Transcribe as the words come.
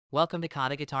Welcome to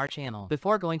KhaTo Guitar channel.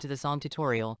 Before going to the song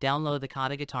tutorial, download the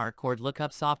KhaTo Guitar chord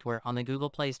lookup software on the Google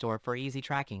Play Store for easy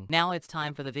tracking. Now it's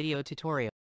time for the video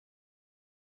tutorial.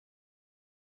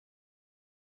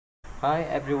 Hi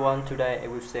everyone, today I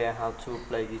will share how to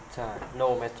play guitar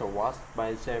No Matter What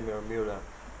by Samuel Muller.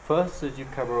 First, you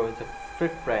cover the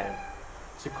fifth fret.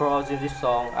 The chords in this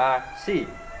song are C,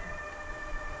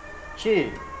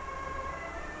 G,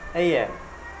 A,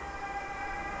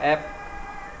 F,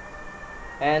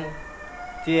 and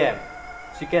DM.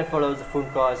 You can follow the full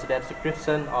chords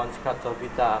description on the KhaTo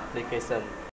Guitar application.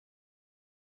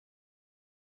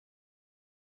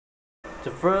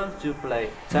 The first you play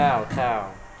down,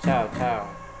 down, down,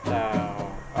 down,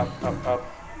 down, up, up, up,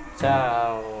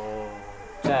 down,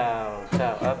 down,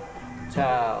 down, up,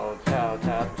 down, down,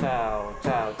 down, down,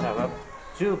 down, down, up.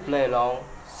 You play long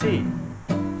C,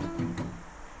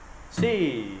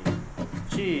 C,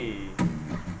 G,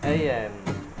 A, M,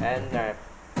 and F.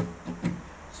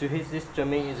 So hit this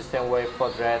strumming in the same way for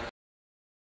that.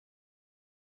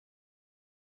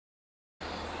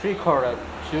 Three chords,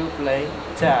 you play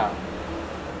down,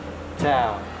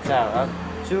 down, down, up.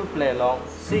 You play long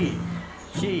C,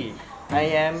 G, A,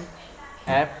 M,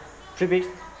 F, triplet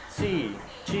C,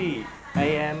 G,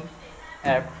 A, M,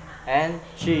 F, and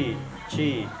G,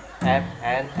 G, F,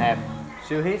 and F.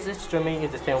 So hit this strumming in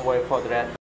the same way for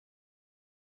that.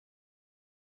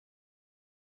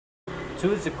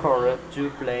 To the chorus,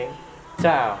 you play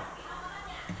down,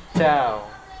 down,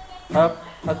 up,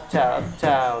 up, down, up,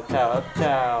 down, down, up,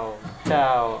 down,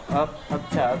 down,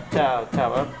 up, down, down,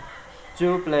 down, up.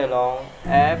 You play long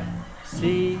F,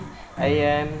 C, A,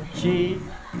 M, G,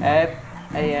 F,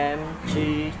 A, M,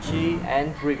 G, G,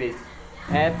 and repeat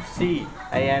F, C,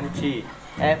 A, M, G,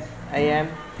 F, A, M,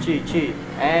 G, G,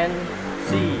 and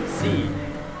C, C.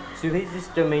 So hit this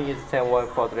strumming is the same one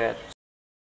for that.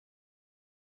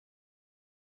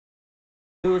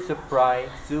 To surprise,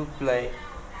 you play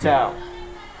down,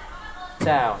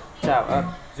 down, down,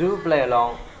 up. You play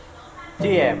along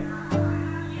DM,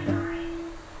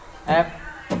 F,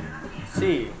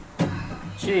 C,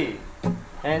 G,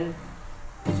 and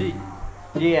C,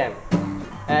 DM,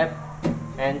 F,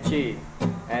 and G,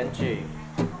 and G.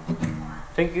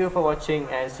 Thank you for watching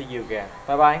and see you again.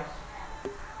 Bye bye.